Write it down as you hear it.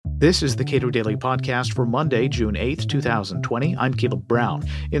This is the Cato Daily Podcast for Monday, June 8th, 2020. I'm Caleb Brown.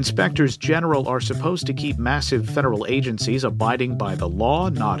 Inspectors General are supposed to keep massive federal agencies abiding by the law,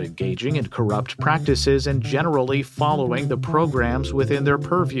 not engaging in corrupt practices, and generally following the programs within their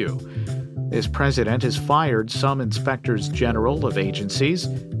purview. This president has fired some inspectors general of agencies,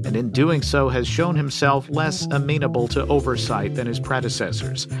 and in doing so has shown himself less amenable to oversight than his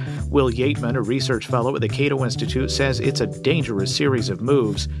predecessors. Will Yeatman, a research fellow at the Cato Institute, says it's a dangerous series of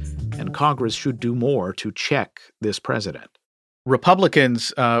moves, and Congress should do more to check this president.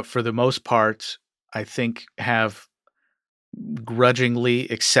 Republicans, for the most part, I think, have grudgingly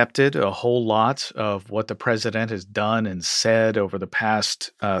accepted a whole lot of what the president has done and said over the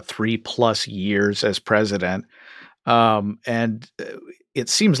past 3+ years as president. And it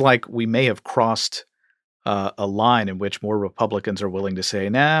seems like we may have crossed a line in which more Republicans are willing to say,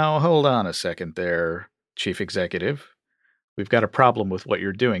 now, hold on a second there, Chief Executive. We've got a problem with what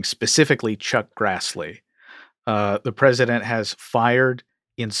you're doing, specifically Chuck Grassley. The president has fired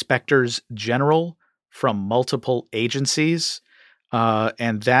inspectors general from multiple agencies,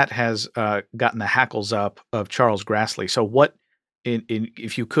 and that has gotten the hackles up of Charles Grassley. So what,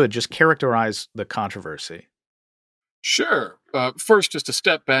 if you could, just characterize the controversy? Sure. First, just to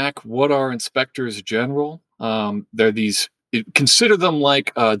step back, what are inspectors general? They're these, consider them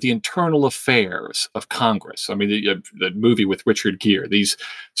like the internal affairs of Congress. I mean, the movie with Richard Gere, these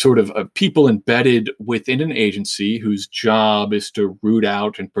sort of people embedded within an agency whose job is to root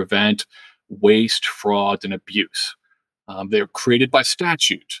out and prevent waste, fraud, and abuse. They're created by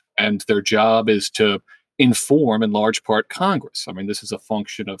statute, and their job is to inform, in large part, Congress. I mean, this is a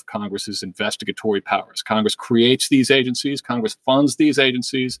function of Congress's investigatory powers. Congress creates these agencies, Congress funds these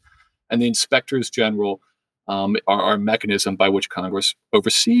agencies, and the inspectors general are a mechanism by which Congress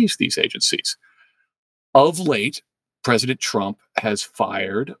oversees these agencies. Of late, President Trump has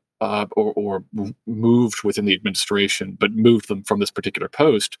fired or moved within the administration, but moved them from this particular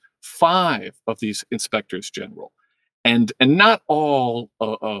post, 5 of these inspectors general, and not all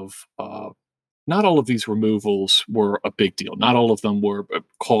of these removals were a big deal. Not all of them were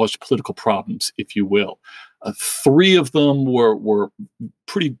caused political problems, if you will. 3 of them were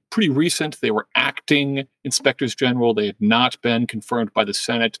pretty recent. They were acting inspectors general. They had not been confirmed by the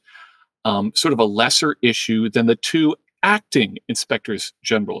Senate. Sort of a lesser issue than the 2 acting inspectors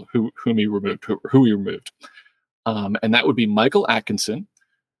general who he removed. And that would be Michael Atkinson,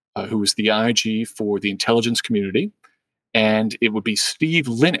 who was the IG for the intelligence community, and it would be Steve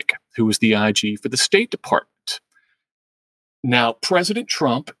Linick, who was the IG for the State Department. Now, President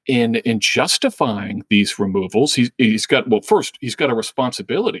Trump, in justifying these removals, he's got a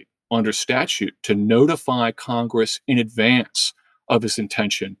responsibility under statute to notify Congress in advance of his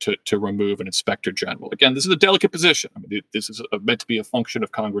intention to remove an inspector general. Again, this is a delicate position. I mean, this is meant to be a function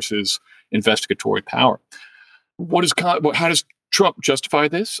of Congress's investigatory power. How does Trump justify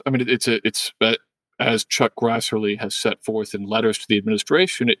this? I mean, it's as Chuck Grassley has set forth in letters to the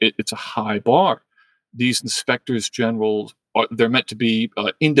administration, it's a high bar. These inspectors general, they're meant to be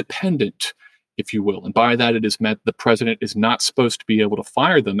independent, if you will. And by that, it is meant the president is not supposed to be able to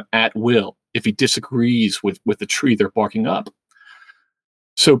fire them at will if he disagrees with the tree they're barking up.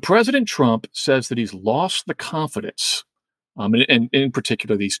 So President Trump says that he's lost the confidence, and in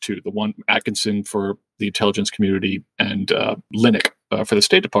particular these 2, the one Atkinson for the intelligence community and Linick for the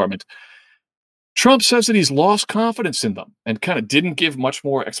State Department. Trump says that he's lost confidence in them and kind of didn't give much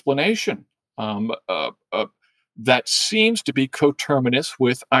more explanation. That seems to be coterminous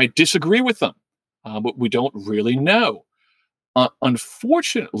with I disagree with them, but we don't really know.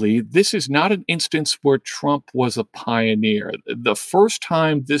 Unfortunately, this is not an instance where Trump was a pioneer. The first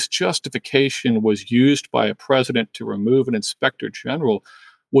time this justification was used by a president to remove an inspector general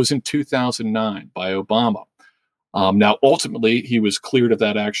was in 2009 by Obama. Now, ultimately, he was cleared of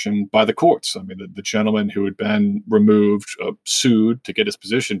that action by the courts. I mean, the gentleman who had been removed sued to get his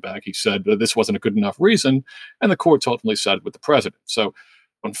position back. He said that this wasn't a good enough reason, and the courts ultimately sided with the president. So,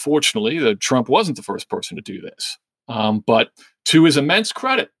 unfortunately, Trump wasn't the first person to do this. But to his immense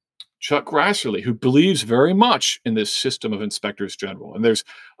credit, Chuck Grassley, who believes very much in this system of inspectors general, and there's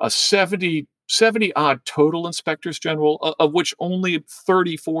a 70-odd total inspectors general, of which only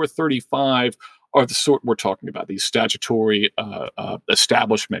 34, 35 are the sort we're talking about, these statutory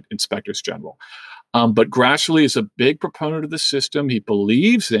establishment inspectors general. But Grassley is a big proponent of the system. He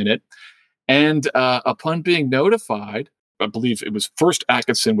believes in it. And upon being notified, I believe it was first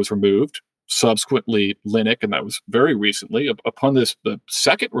Atkinson was removed, subsequently Linick, and that was very recently. Upon the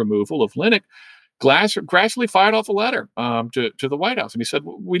second removal of Linick, Grassley fired off a letter to the White House, and he said,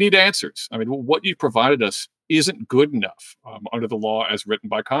 "We need answers. I mean, what you provided us isn't good enough under the law as written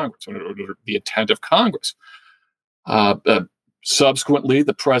by Congress, under the intent of Congress." Uh, uh, Subsequently,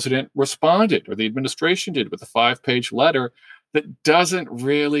 the president responded, or the administration did, with a 5-page letter that doesn't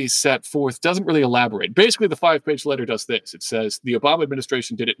really elaborate. Basically, the 5-page letter does this. It says the Obama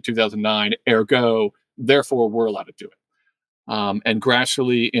administration did it in 2009, ergo, therefore, we're allowed to do it. And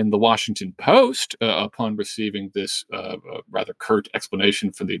Grassley in the Washington Post, upon receiving this rather curt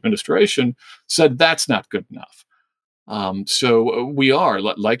explanation from the administration, said that's not good enough. So we are,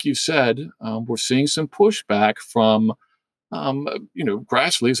 like you said, we're seeing some pushback from,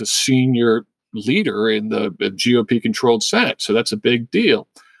 Grassley is a senior leader in the GOP-controlled Senate, so that's a big deal.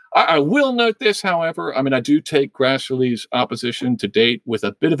 I will note this, however. I mean, I do take Grassley's opposition to date with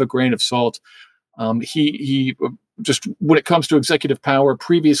a bit of a grain of salt. He just, when it comes to executive power,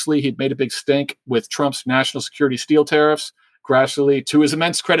 previously he'd made a big stink with Trump's national security steel tariffs. Grassley, to his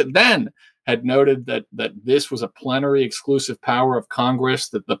immense credit then, had noted that this was a plenary exclusive power of Congress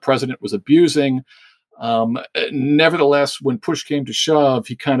that the president was abusing. Nevertheless, when push came to shove,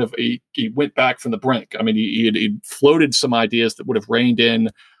 he went back from the brink. I mean, he floated some ideas that would have reined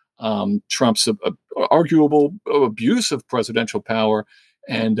in Trump's arguable abuse of presidential power,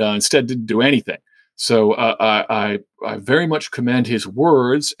 and instead didn't do anything. So I very much commend his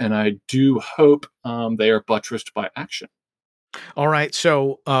words, and I do hope they are buttressed by action. All right.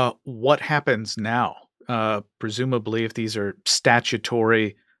 So what happens now? Presumably, if these are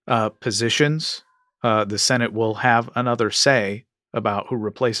statutory positions, the Senate will have another say about who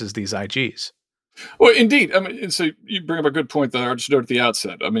replaces these IGs. Well, indeed. I mean, so you bring up a good point that I just noted at the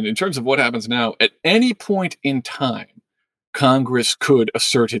outset. I mean, in terms of what happens now, at any point in time, Congress could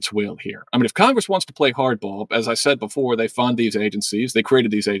assert its will here. I mean, if Congress wants to play hardball, as I said before, they fund these agencies, they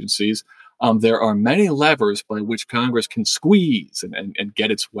created these agencies. There are many levers by which Congress can squeeze and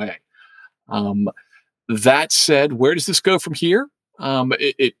get its way. That said, where does this go from here?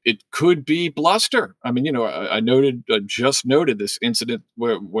 It could be bluster. I mean, I just noted this incident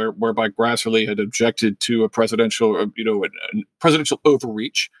whereby Grassley had objected to a presidential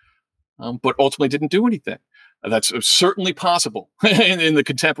overreach, but ultimately didn't do anything. That's certainly possible in the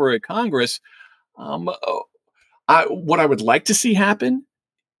contemporary Congress. What I would like to see happen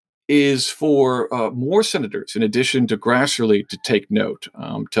is for more senators, in addition to Grassley, to take note,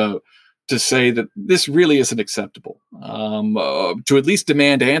 to say that this really isn't acceptable, to at least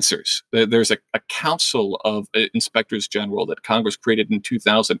demand answers. There's a council of inspectors general that Congress created in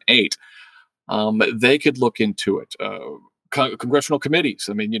 2008. They could look into it. Congressional committees.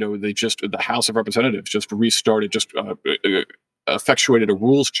 I mean, the House of Representatives just effectuated a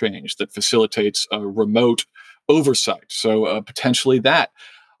rules change that facilitates remote oversight. So potentially that.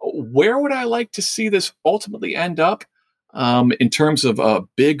 Where would I like to see this ultimately end up in terms of a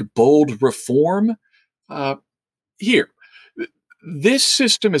big, bold reform? Here, this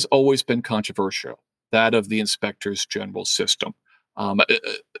system has always been controversial, that of the inspectors general system.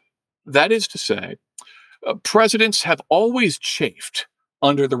 That is to say, presidents have always chafed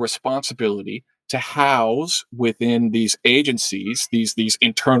under the responsibility to house within these agencies, these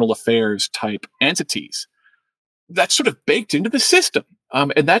internal affairs type entities. That's sort of baked into the system.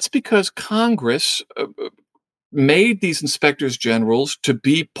 And that's because Congress made these inspectors generals to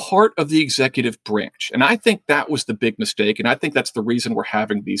be part of the executive branch. And I think that was the big mistake. And I think that's the reason we're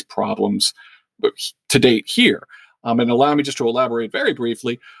having these problems to date here. And allow me just to elaborate very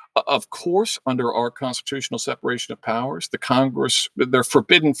briefly. Of course, under our constitutional separation of powers, the Congress, they're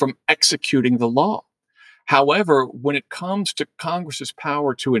forbidden from executing the law. However, when it comes to Congress's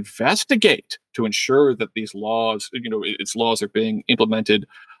power to investigate, to ensure that these laws, its laws are being implemented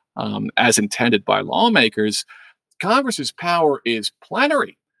as intended by lawmakers, Congress's power is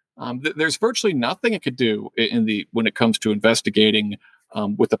plenary. There's virtually nothing it could do when it comes to investigating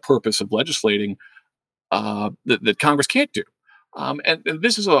with the purpose of legislating that Congress can't do. And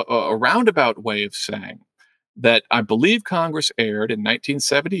this is a roundabout way of saying that I believe Congress erred in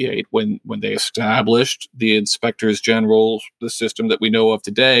 1978 when they established the inspectors general, the system that we know of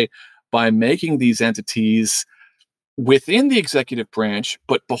today, by making these entities within the executive branch,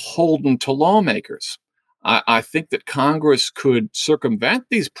 but beholden to lawmakers. I think that Congress could circumvent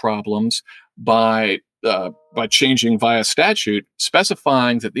these problems by changing via statute,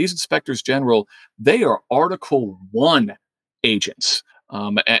 specifying that these inspectors general, they are Article 1 agents.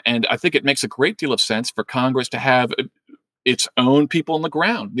 And I think it makes a great deal of sense for Congress to have its own people on the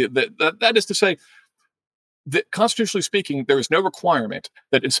ground. That is to say, constitutionally speaking, there is no requirement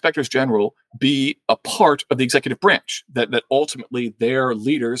that inspectors general be a part of the executive branch, that ultimately their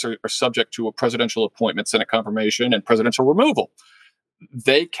leaders are subject to a presidential appointment, Senate confirmation, and presidential removal.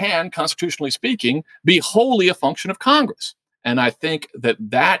 They can, constitutionally speaking, be wholly a function of Congress. And I think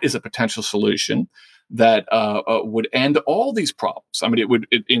that is a potential solution that would end all these problems. I mean, it would,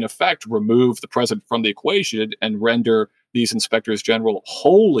 in effect, remove the president from the equation and render these inspectors general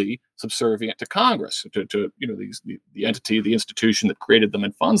wholly subservient to Congress, to the entity, the institution that created them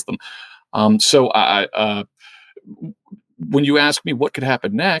and funds them. So when you ask me what could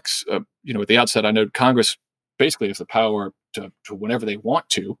happen next, at the outset, I know Congress basically has the power to whenever they want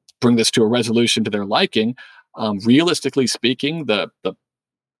to bring this to a resolution to their liking. Realistically speaking,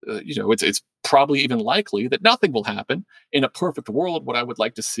 it's probably even likely that nothing will happen. In a perfect world, what I would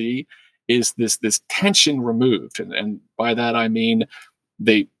like to see is this tension removed, and by that I mean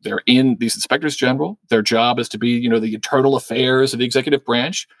they're in these inspectors general. Their job is to be the internal affairs of the executive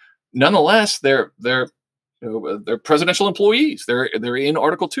branch. Nonetheless, they're presidential employees. They're in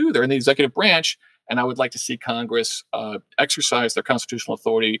Article 2. They're in the executive branch, and I would like to see Congress exercise their constitutional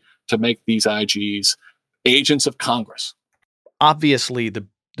authority to make these IGs agents of Congress. Obviously, the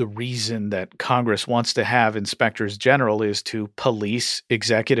reason that Congress wants to have inspectors general is to police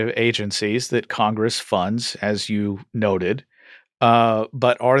executive agencies that Congress funds, as you noted.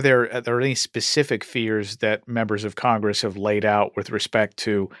 But are there any specific fears that members of Congress have laid out with respect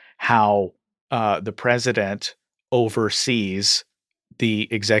to how the president oversees the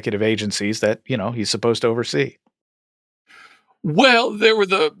executive agencies that he's supposed to oversee? Well, there were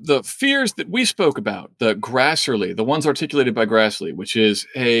the fears that we spoke about, the Grassley, the ones articulated by Grassley, which is,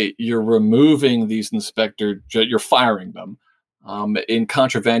 hey, you're removing these you're firing them in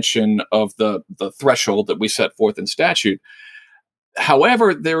contravention of the threshold that we set forth in statute.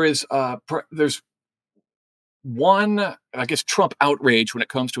 However, there's one, I guess, Trump outrage when it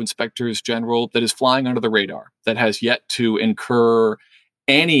comes to inspectors general that is flying under the radar, that has yet to incur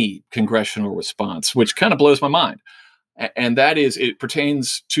any congressional response, which kind of blows my mind. And that is, it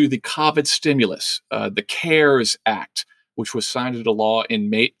pertains to the COVID stimulus, the CARES Act, which was signed into law in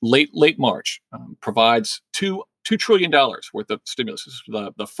late March, provides $2 trillion worth of stimulus. This is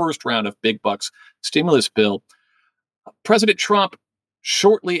the first round of big bucks stimulus bill. President Trump,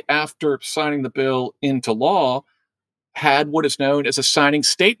 shortly after signing the bill into law, had what is known as a signing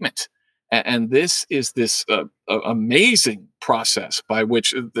statement. And this is this amazing process by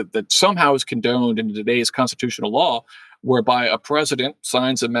which that somehow is condoned in today's constitutional law, whereby a president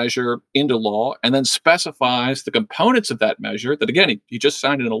signs a measure into law and then specifies the components of that measure that, again, he just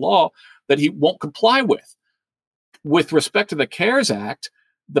signed into law that he won't comply with. With respect to the CARES Act,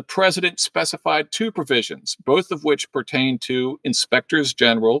 the president specified two provisions, both of which pertain to inspectors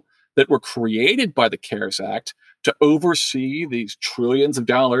general that were created by the CARES Act to oversee these trillions of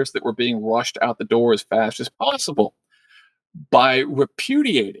dollars that were being rushed out the door as fast as possible. By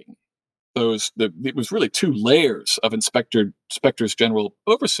repudiating it was really two layers of inspectors general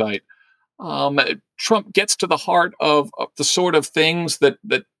oversight. Trump gets to the heart of the sort of things that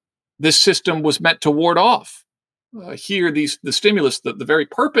this system was meant to ward off. Here, the stimulus, the very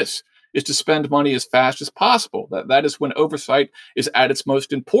purpose is to spend money as fast as possible. That is when oversight is at its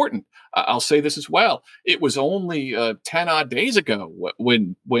most important. I'll say this as well. It was only 10 odd days ago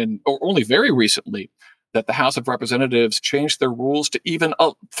when, or only very recently, that the House of Representatives changed their rules to even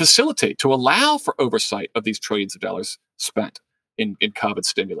facilitate, to allow for oversight of these trillions of dollars spent in COVID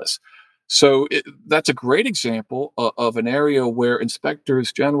stimulus. So that's a great example of an area where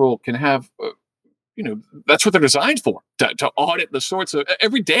inspectors general can have that's what they're designed for, to audit the sorts of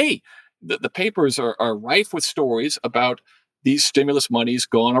every day. The papers are rife with stories about these stimulus monies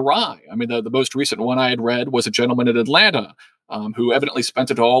gone awry. I mean, the most recent one I had read was a gentleman in Atlanta who evidently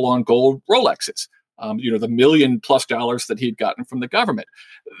spent it all on gold Rolexes, the $1 million+ that he'd gotten from the government.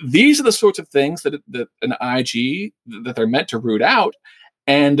 These are the sorts of things that an IG, that they're meant to root out.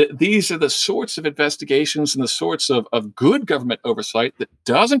 And these are the sorts of investigations and the sorts of good government oversight that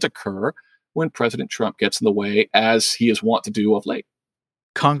doesn't occur when President Trump gets in the way, as he is wont to do of late.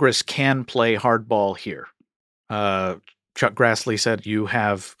 Congress can play hardball here. Chuck Grassley said you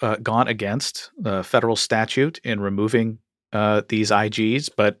have gone against the federal statute in removing these IGs,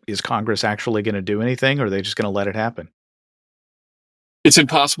 but is Congress actually going to do anything, or are they just going to let it happen? It's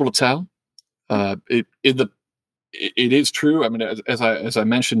impossible to tell. It is true. I mean, as I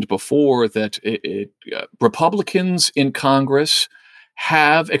mentioned before, that Republicans in Congress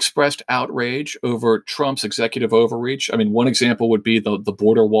have expressed outrage over Trump's executive overreach. I mean, one example would be the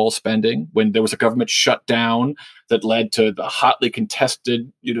border wall spending, when there was a government shutdown that led to the hotly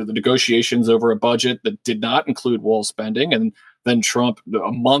contested, the negotiations over a budget that did not include wall spending. And then Trump,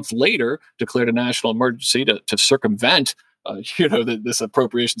 a month later, declared a national emergency to circumvent, this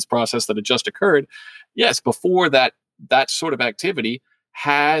appropriations process that had just occurred. Yes, before that sort of activity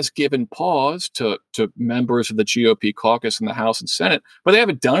has given pause to members of the GOP caucus in the House and Senate, but they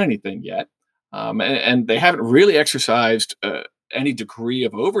haven't done anything yet. And they haven't really exercised any degree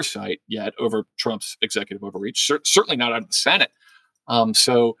of oversight yet over Trump's executive overreach, certainly not out of the Senate.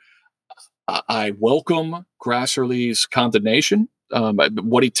 So I welcome Grassley's condemnation.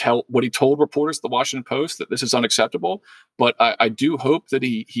 What he told reporters at the Washington Post, that this is unacceptable. But I do hope that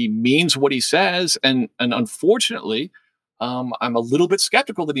he means what he says. And unfortunately, I'm a little bit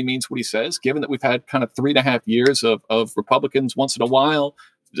skeptical that he means what he says, given that we've had kind of 3.5 years of Republicans once in a while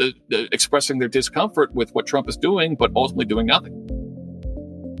expressing their discomfort with what Trump is doing, but ultimately doing nothing.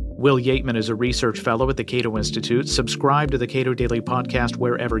 Will Yeatman is a research fellow at the Cato Institute. Subscribe to the Cato Daily Podcast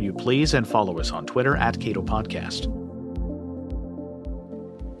wherever you please and follow us on Twitter @Cato Podcast.